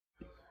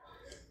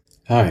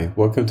Hi,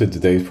 welcome to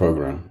today's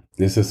program.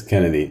 This is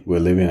Kennedy. We're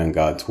living on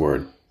God's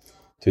Word.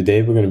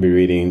 Today we're going to be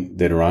reading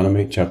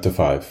Deuteronomy chapter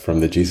 5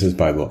 from the Jesus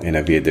Bible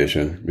NIV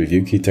edition,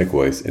 review key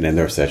takeaways, and end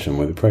our session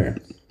with a prayer.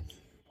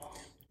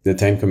 The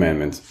Ten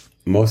Commandments.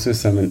 Moses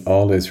summoned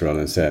all Israel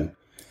and said,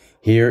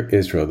 "Hear,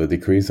 Israel, the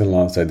decrees and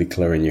laws I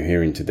declare in your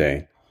hearing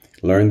today.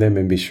 Learn them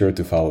and be sure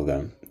to follow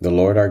them. The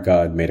Lord our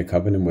God made a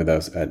covenant with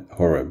us at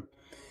Horeb.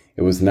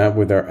 It was not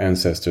with our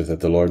ancestors that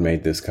the Lord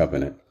made this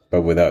covenant,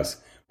 but with us,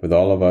 with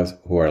all of us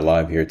who are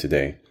alive here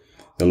today.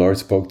 The Lord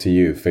spoke to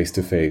you face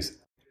to face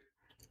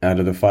out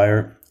of the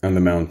fire on the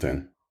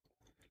mountain.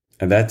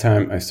 At that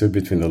time I stood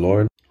between the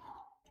Lord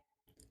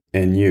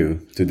and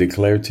you to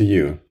declare to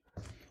you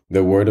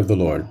the word of the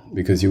Lord,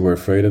 because you were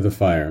afraid of the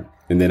fire,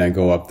 and then I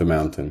go up the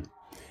mountain."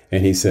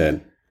 And he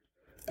said,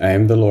 "I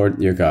am the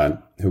Lord your God,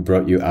 who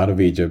brought you out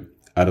of Egypt,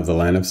 out of the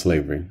land of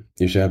slavery.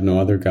 You shall have no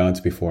other gods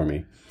before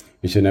me.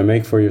 You shall not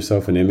make for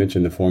yourself an image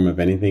in the form of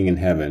anything in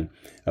heaven,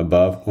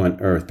 above, or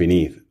on earth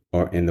beneath,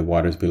 or in the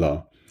waters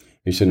below.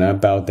 You shall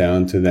not bow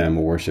down to them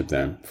or worship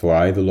them. For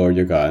I, the Lord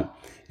your God,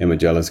 am a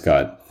jealous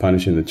God,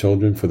 punishing the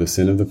children for the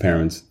sin of the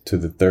parents to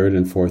the third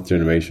and fourth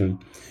generation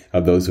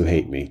of those who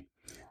hate me,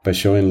 but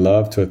showing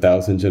love to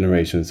 1,000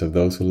 generations of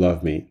those who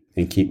love me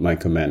and keep my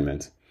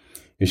commandments.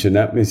 You should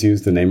not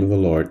misuse the name of the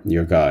Lord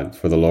your God,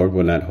 for the Lord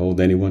will not hold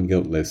anyone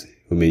guiltless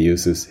who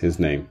misuses his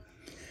name.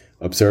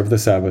 Observe the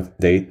Sabbath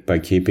day by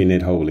keeping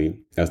it holy,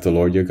 as the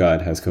Lord your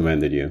God has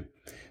commanded you.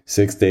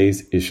 6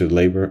 days you should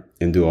labor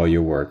and do all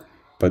your work,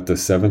 but the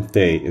seventh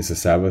day is a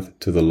Sabbath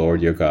to the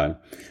Lord your God.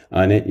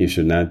 On it you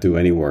should not do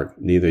any work,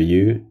 neither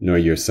you, nor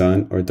your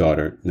son or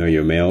daughter, nor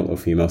your male or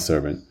female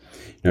servant,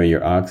 nor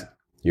your ox,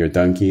 your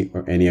donkey,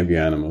 or any of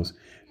your animals,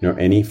 nor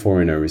any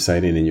foreigner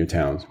residing in your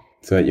towns,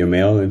 so that your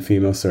male and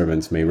female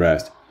servants may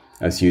rest,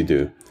 as you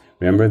do.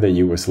 Remember that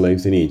you were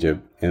slaves in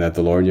Egypt, and that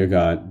the Lord your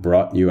God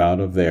brought you out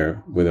of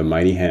there with a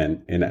mighty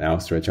hand and an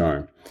outstretched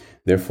arm.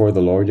 Therefore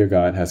the Lord your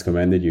God has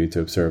commanded you to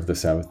observe the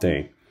Sabbath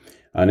day.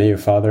 Honor your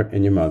father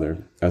and your mother,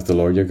 as the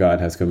Lord your God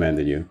has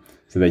commanded you,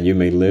 so that you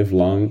may live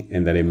long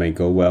and that it may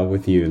go well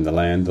with you in the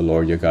land the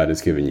Lord your God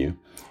has given you.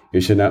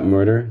 You should not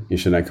murder, you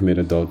should not commit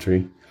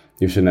adultery,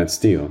 you should not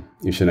steal,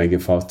 you should not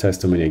give false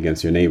testimony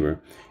against your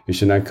neighbor, you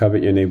should not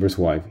covet your neighbor's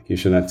wife, you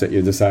should not set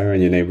your desire on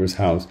your neighbor's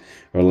house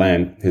or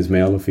land, his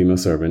male or female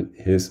servant,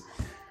 his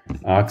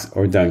ox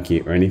or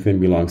donkey, or anything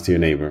belongs to your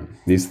neighbor.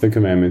 These are the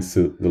commandments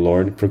the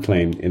Lord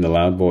proclaimed in a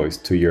loud voice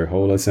to your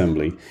whole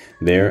assembly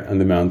there on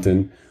the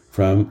mountain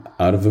from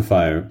out of the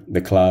fire, the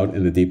cloud,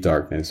 and the deep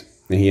darkness.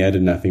 And he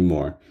added nothing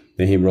more.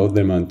 Then he wrote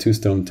them on 2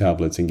 stone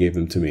tablets and gave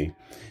them to me.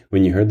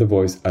 When you heard the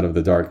voice out of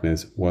the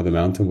darkness, while the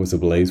mountain was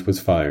ablaze with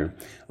fire,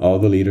 all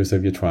the leaders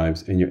of your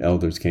tribes and your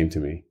elders came to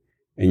me.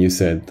 And you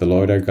said, "The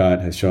Lord our God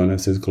has shown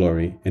us his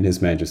glory and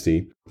his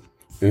majesty,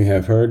 and we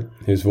have heard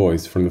his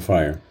voice from the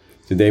fire.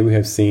 Today we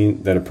have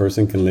seen that a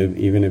person can live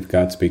even if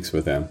God speaks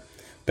with them.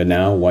 But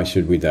now why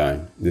should we die?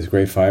 This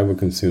great fire will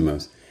consume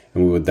us,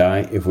 and we will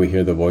die if we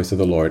hear the voice of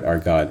the Lord our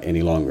God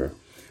any longer.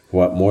 For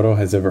what mortal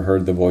has ever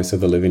heard the voice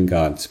of the living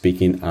God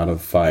speaking out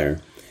of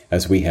fire,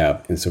 as we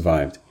have, and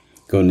survived?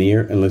 Go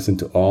near and listen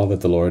to all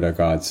that the Lord our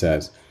God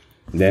says.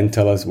 Then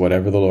tell us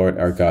whatever the Lord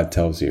our God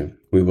tells you.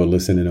 We will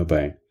listen and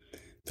obey.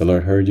 The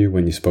Lord heard you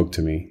when you spoke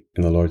to me,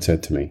 and the Lord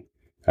said to me,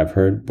 I've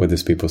heard what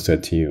this people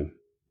said to you.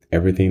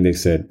 Everything they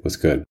said was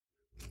good.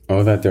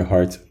 Oh, that their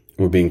hearts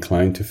would be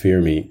inclined to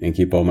fear me and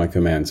keep all my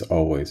commands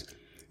always,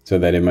 so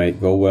that it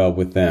might go well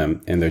with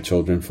them and their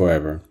children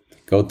forever.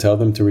 Go tell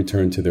them to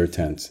return to their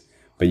tents.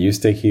 But you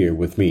stay here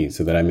with me,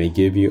 so that I may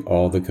give you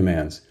all the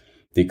commands,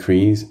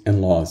 decrees,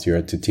 and laws you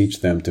are to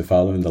teach them to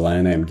follow in the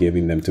land I am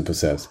giving them to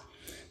possess.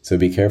 So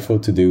be careful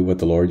to do what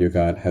the Lord your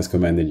God has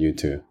commanded you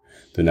to.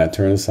 Do not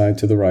turn aside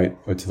to the right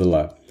or to the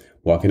left.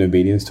 Walk in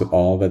obedience to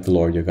all that the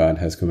Lord your God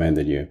has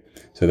commanded you,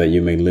 so that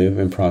you may live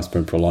and prosper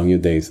and prolong your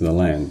days in the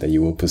land that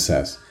you will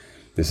possess.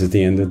 This is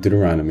the end of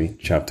Deuteronomy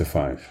chapter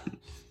 5.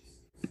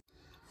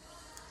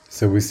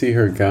 So we see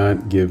here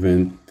God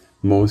giving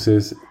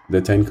Moses the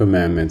 10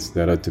 commandments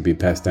that are to be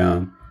passed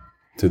down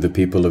to the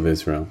people of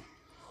Israel.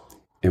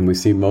 And we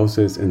see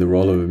Moses in the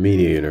role of a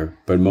mediator,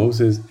 but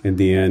Moses in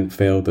the end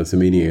failed as a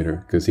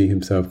mediator because he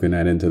himself could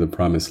not enter the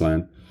promised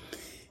land.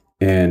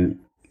 And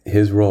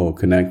his role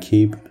could not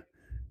keep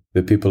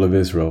the people of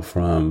Israel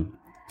from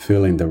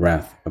feeling the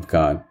wrath of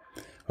God.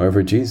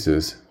 However,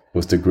 Jesus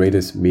was the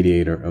greatest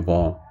mediator of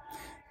all.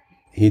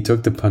 He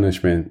took the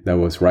punishment that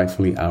was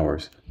rightfully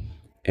ours,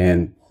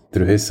 and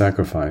through his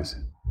sacrifice,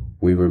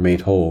 we were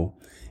made whole.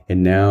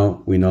 And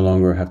now we no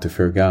longer have to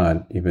fear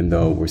God, even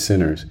though we're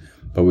sinners,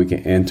 but we can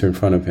enter in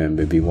front of him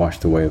and be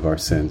washed away of our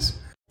sins.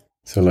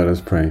 So let us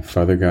pray.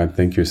 Father God,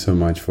 thank you so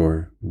much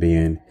for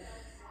being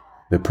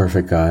the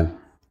perfect God,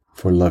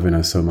 for loving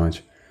us so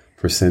much,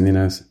 for sending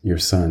us your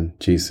Son,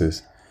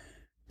 Jesus,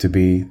 to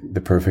be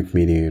the perfect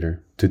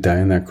mediator, to die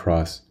on that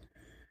cross,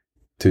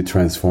 to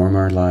transform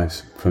our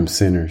lives from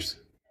sinners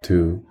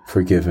to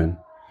forgiven.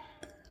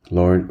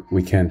 Lord,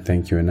 we can't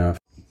thank you enough.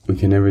 We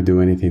can never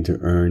do anything to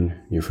earn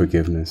your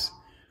forgiveness.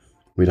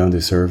 We don't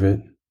deserve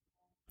it.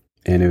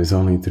 And it was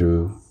only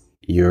through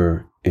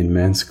your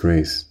immense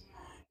grace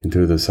and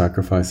through the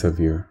sacrifice of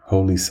your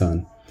Holy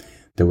Son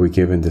that we're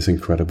given this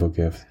incredible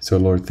gift. So,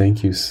 Lord,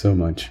 thank you so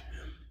much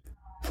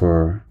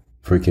for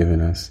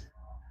forgiving us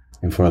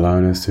and for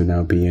allowing us to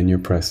now be in your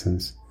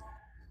presence.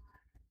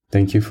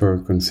 Thank you for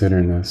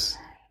considering us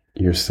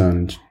your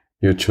son,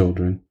 your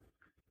children.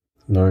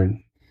 Lord,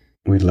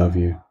 we love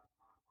you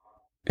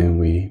and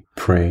we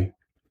pray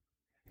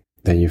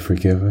that you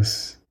forgive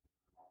us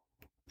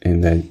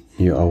and that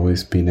you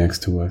always be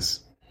next to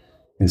us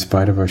in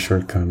spite of our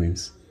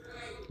shortcomings.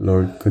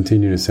 Lord,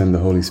 continue to send the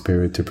Holy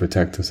Spirit to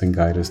protect us and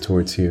guide us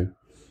towards you.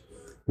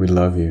 We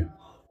love you.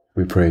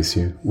 We praise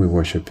you. We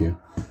worship you.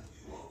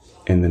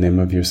 In the name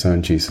of your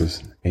Son,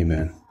 Jesus.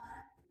 Amen.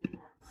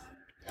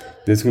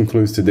 This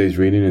concludes today's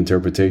reading and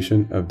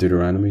interpretation of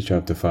Deuteronomy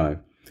chapter 5.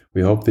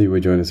 We hope that you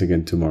will join us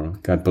again tomorrow.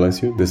 God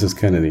bless you. This is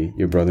Kennedy,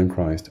 your brother in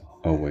Christ,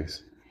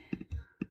 always.